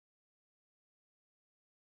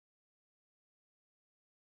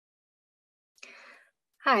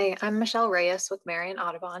Hi, I'm Michelle Reyes with Marion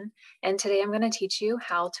Audubon, and today I'm going to teach you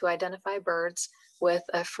how to identify birds with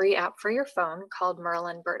a free app for your phone called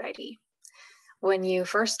Merlin Bird ID. When you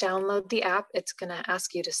first download the app, it's going to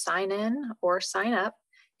ask you to sign in or sign up.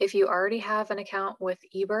 If you already have an account with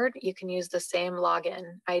eBird, you can use the same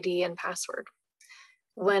login, ID, and password.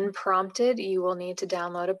 When prompted, you will need to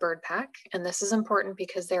download a bird pack, and this is important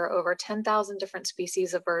because there are over 10,000 different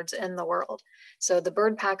species of birds in the world. So the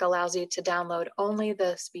bird pack allows you to download only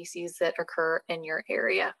the species that occur in your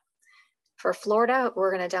area. For Florida,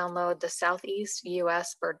 we're going to download the Southeast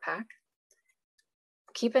US bird pack.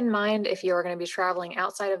 Keep in mind, if you're going to be traveling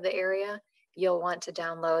outside of the area, you'll want to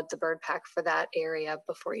download the bird pack for that area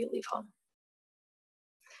before you leave home.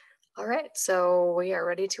 All right, so we are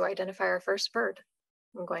ready to identify our first bird.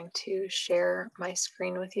 I'm going to share my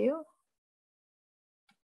screen with you.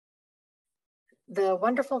 The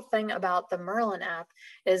wonderful thing about the Merlin app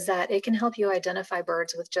is that it can help you identify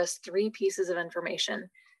birds with just 3 pieces of information: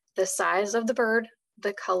 the size of the bird,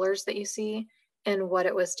 the colors that you see, and what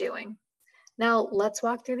it was doing. Now let's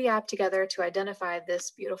walk through the app together to identify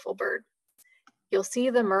this beautiful bird. You'll see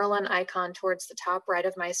the Merlin icon towards the top right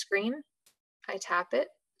of my screen. I tap it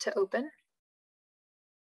to open.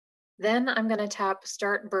 Then I'm going to tap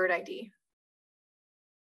Start Bird ID.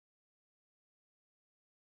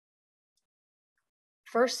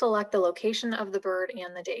 First, select the location of the bird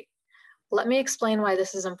and the date. Let me explain why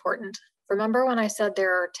this is important. Remember when I said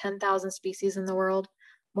there are 10,000 species in the world?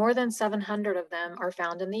 More than 700 of them are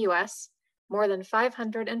found in the US, more than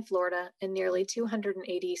 500 in Florida, and nearly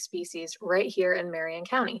 280 species right here in Marion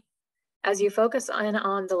County. As you focus in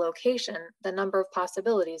on the location, the number of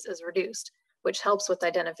possibilities is reduced, which helps with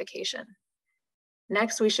identification.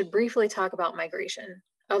 Next, we should briefly talk about migration.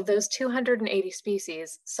 Of those 280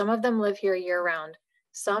 species, some of them live here year-round,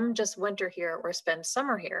 some just winter here or spend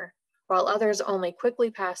summer here, while others only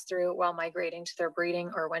quickly pass through while migrating to their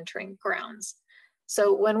breeding or wintering grounds.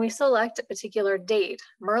 So when we select a particular date,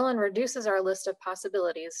 Merlin reduces our list of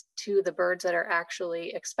possibilities to the birds that are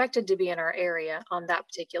actually expected to be in our area on that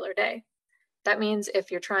particular day. That means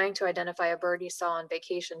if you're trying to identify a bird you saw on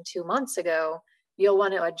vacation 2 months ago, you'll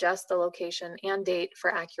want to adjust the location and date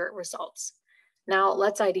for accurate results. Now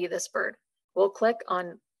let's ID this bird. We'll click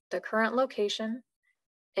on the current location,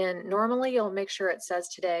 and normally you'll make sure it says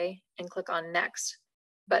today and click on next.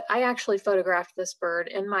 But I actually photographed this bird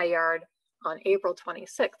in my yard on April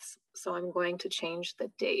 26th, so I'm going to change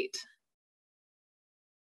the date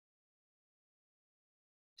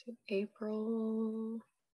to April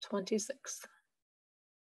 26th,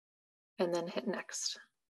 and then hit next.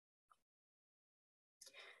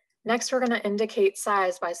 Next, we're going to indicate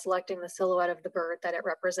size by selecting the silhouette of the bird that it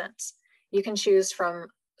represents. You can choose from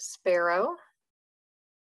sparrow,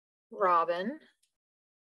 robin,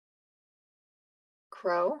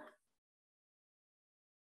 crow,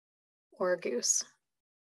 or goose,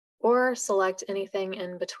 or select anything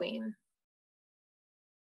in between.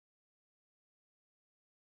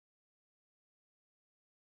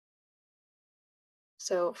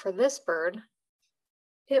 So for this bird,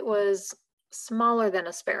 it was smaller than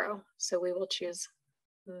a sparrow. So we will choose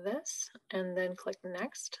this and then click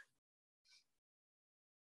next.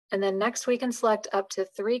 And then next we can select up to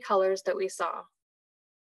 3 colors that we saw.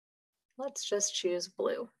 Let's just choose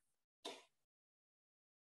blue.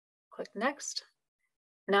 Click next.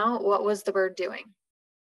 Now, what was the bird doing?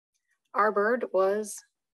 Our bird was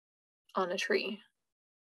on a tree.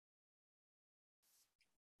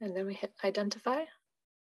 And then we hit identify.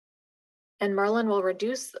 And Merlin will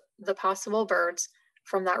reduce the possible birds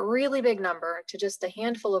from that really big number to just a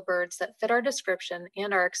handful of birds that fit our description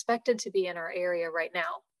and are expected to be in our area right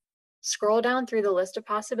now. Scroll down through the list of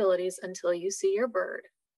possibilities until you see your bird.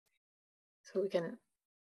 So we can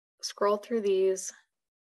scroll through these.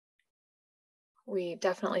 We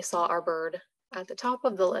definitely saw our bird at the top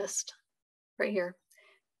of the list right here.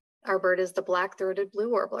 Our bird is the black-throated blue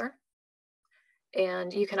warbler.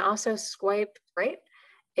 And you can also swipe right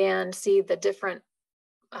and see the different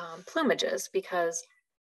plumages, because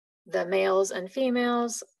the males and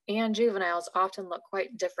females and juveniles often look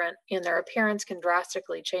quite different, and their appearance can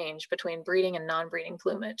drastically change between breeding and non-breeding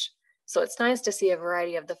plumage. So it's nice to see a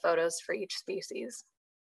variety of the photos for each species.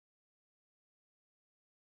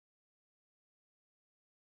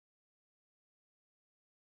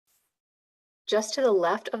 Just to the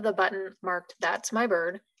left of the button marked "That's my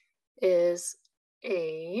bird" is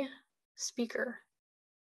a speaker.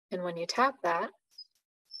 And when you tap that,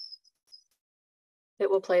 it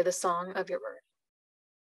will play the song of your bird.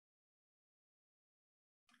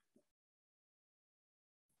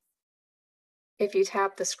 If you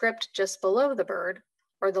tap the script just below the bird,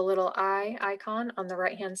 or the little eye icon on the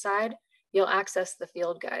right-hand side, you'll access the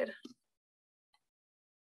field guide.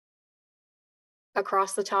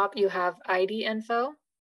 Across the top, you have ID info,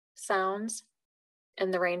 sounds,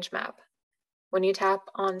 and the range map. When you tap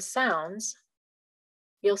on sounds,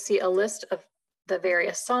 you'll see a list of the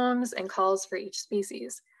various songs and calls for each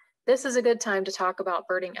species. This is a good time to talk about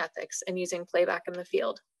birding ethics and using playback in the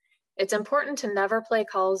field. It's important to never play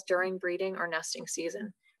calls during breeding or nesting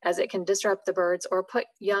season, as it can disrupt the birds or put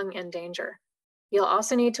young in danger. You'll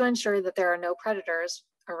also need to ensure that there are no predators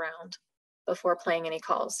around before playing any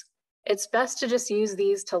calls. It's best to just use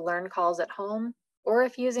these to learn calls at home, or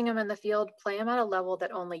if using them in the field, play them at a level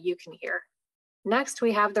that only you can hear. Next,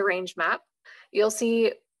 we have the range map. You'll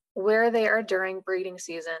see where they are during breeding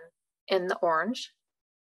season in the orange,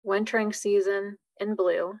 wintering season in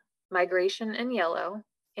blue, migration in yellow,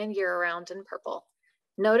 and year-round in purple.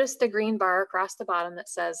 Notice the green bar across the bottom that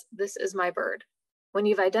says, "This is my bird." When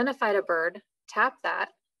you've identified a bird, tap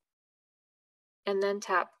that, and then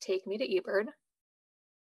tap Take Me to eBird.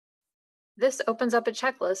 This opens up a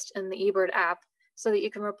checklist in the eBird app so that you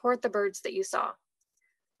can report the birds that you saw.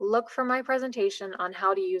 Look for my presentation on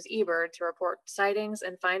how to use eBird to report sightings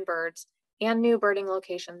and find birds and new birding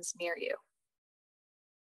locations near you.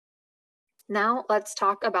 Now let's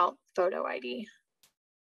talk about photo ID.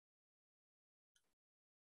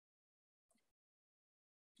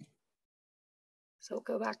 So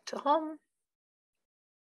go back to home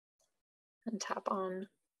and tap on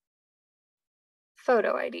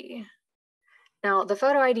photo ID. Now, the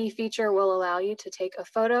photo ID feature will allow you to take a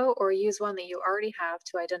photo or use one that you already have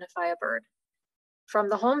to identify a bird. From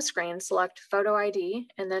the home screen, select Photo ID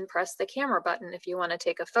and then press the camera button if you want to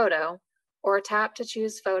take a photo, or tap to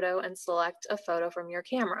choose photo and select a photo from your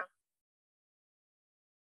camera.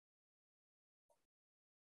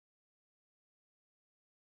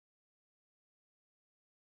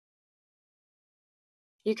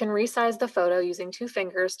 You can resize the photo using 2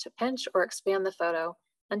 fingers to pinch or expand the photo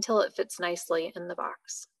until it fits nicely in the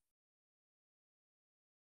box.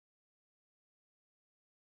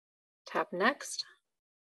 Tap Next.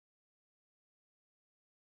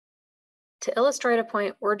 To illustrate a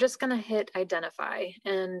point, we're just going to hit Identify,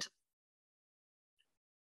 and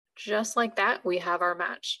just like that, we have our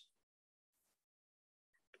match.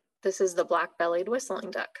 This is the black-bellied whistling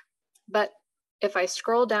duck. But if I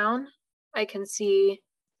scroll down, I can see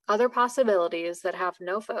other possibilities that have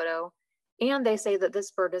no photo, and they say that this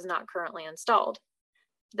bird is not currently installed.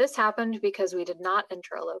 This happened because we did not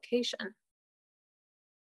enter a location.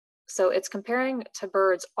 So it's comparing to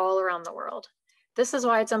birds all around the world. This is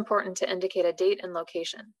why it's important to indicate a date and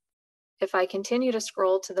location. If I continue to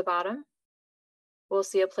scroll to the bottom, we'll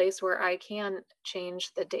see a place where I can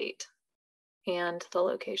change the date and the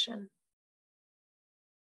location.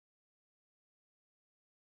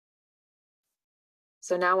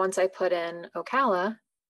 So now once I put in Ocala,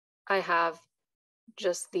 I have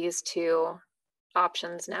just these 2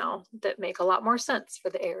 options now that make a lot more sense for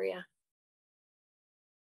the area.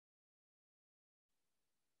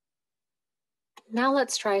 Now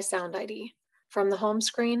let's try Sound ID. From the home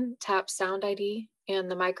screen, tap Sound ID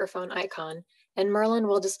and the microphone icon, and Merlin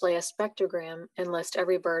will display a spectrogram and list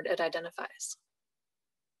every bird it identifies.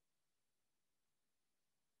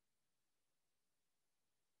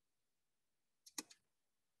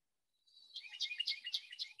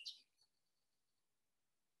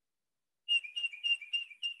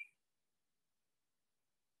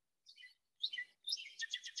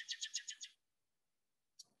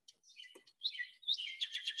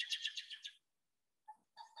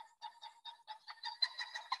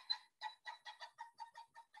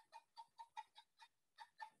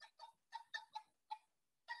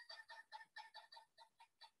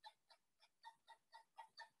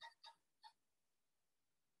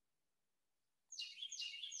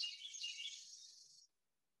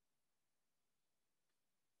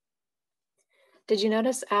 Did you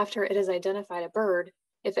notice after it has identified a bird,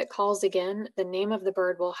 if it calls again, the name of the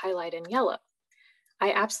bird will highlight in yellow?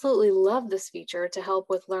 I absolutely love this feature to help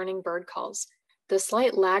with learning bird calls. The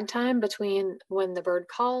slight lag time between when the bird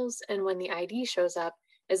calls and when the ID shows up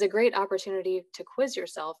is a great opportunity to quiz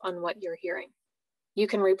yourself on what you're hearing. You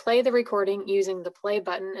can replay the recording using the play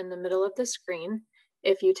button in the middle of the screen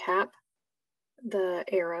if you tap the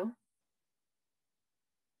arrow.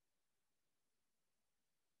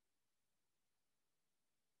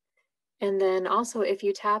 And then also if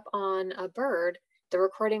you tap on a bird, the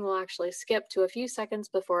recording will actually skip to a few seconds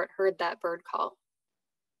before it heard that bird call.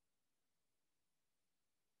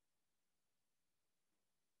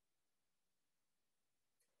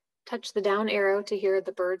 Touch the down arrow to hear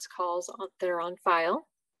the bird's calls that are on file.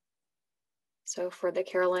 So for the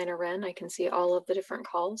Carolina wren, I can see all of the different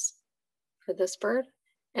calls for this bird.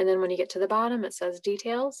 And then when you get to the bottom, it says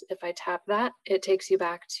details. If I tap that, it takes you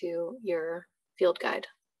back to your field guide.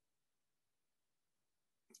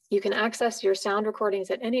 You can access your sound recordings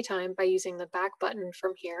at any time by using the back button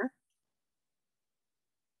from here.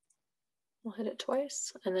 We'll hit it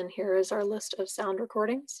twice, and then here is our list of sound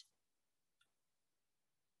recordings.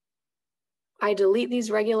 I delete these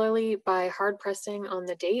regularly by hard pressing on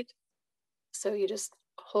the date. So you just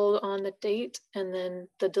hold on the date and then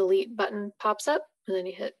the delete button pops up and then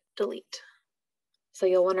you hit delete. So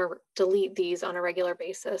you'll want to delete these on a regular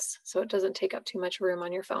basis so it doesn't take up too much room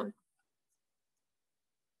on your phone.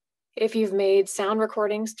 If you've made sound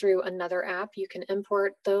recordings through another app, you can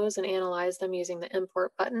import those and analyze them using the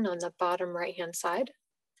import button on the bottom right-hand side.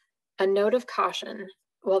 A note of caution: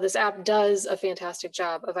 while this app does a fantastic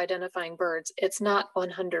job of identifying birds, it's not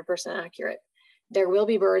 100% accurate. There will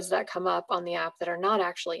be birds that come up on the app that are not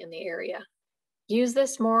actually in the area. Use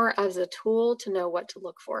this more as a tool to know what to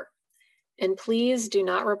look for. And please do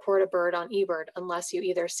not report a bird on eBird unless you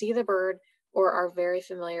either see the bird or are very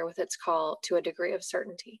familiar with its call to a degree of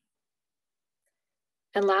certainty.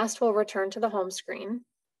 And last, we'll return to the home screen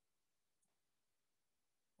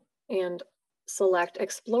and select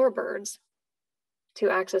Explore Birds to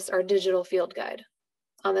access our digital field guide.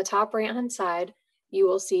 On the top right-hand side, you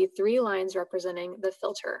will see 3 lines representing the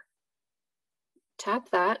filter. Tap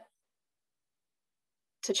that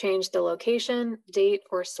to change the location, date,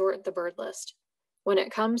 or sort the bird list. When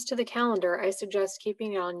it comes to the calendar, I suggest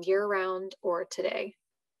keeping it on year-round or today.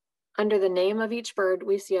 Under the name of each bird,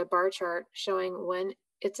 we see a bar chart showing when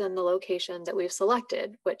it's in the location that we've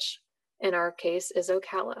selected, which in our case is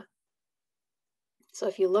Ocala. So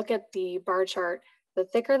if you look at the bar chart, the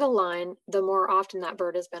thicker the line, the more often that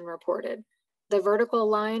bird has been reported. The vertical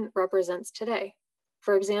line represents today.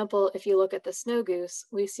 For example, if you look at the snow goose,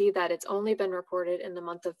 we see that it's only been reported in the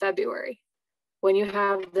month of February. When you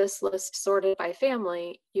have this list sorted by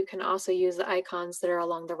family, you can also use the icons that are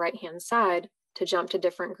along the right-hand side to jump to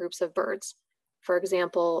different groups of birds. For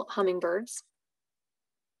example, hummingbirds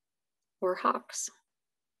or hawks.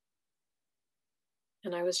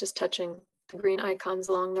 And I was just touching the green icons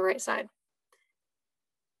along the right side.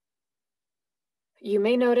 You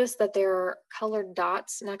may notice that there are colored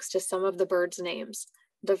dots next to some of the birds' names.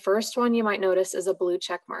 The first one you might notice is a blue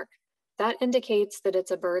check mark. That indicates that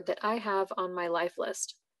it's a bird that I have on my life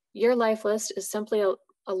list. Your life list is simply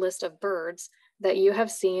a list of birds that you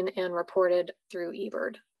have seen and reported through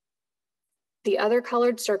eBird. The other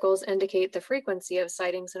colored circles indicate the frequency of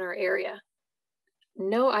sightings in our area.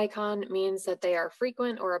 No icon means that they are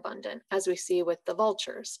frequent or abundant, as we see with the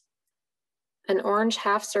vultures. An orange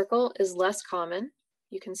half circle is less common.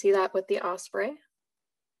 You can see that with the osprey.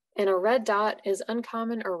 And a red dot is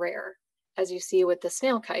uncommon or rare, as you see with the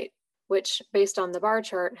snail kite, which, based on the bar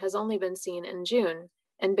chart, has only been seen in June,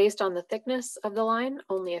 and based on the thickness of the line,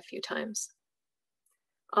 only a few times.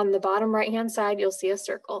 On the bottom right-hand side, you'll see a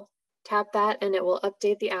circle. Tap that and it will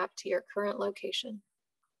update the app to your current location.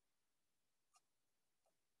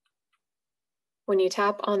 When you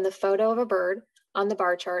tap on the photo of a bird on the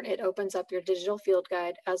bar chart, it opens up your digital field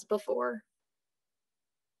guide as before,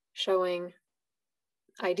 showing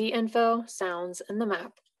ID info, sounds, and the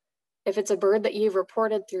map. If it's a bird that you've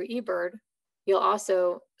reported through eBird, you'll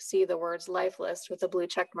also see the words life list with a blue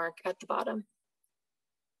check mark at the bottom.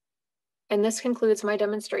 And this concludes my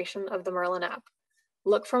demonstration of the Merlin app.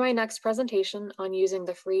 Look for my next presentation on using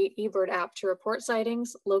the free eBird app to report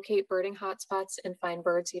sightings, locate birding hotspots, and find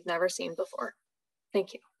birds you've never seen before.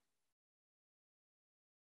 Thank you.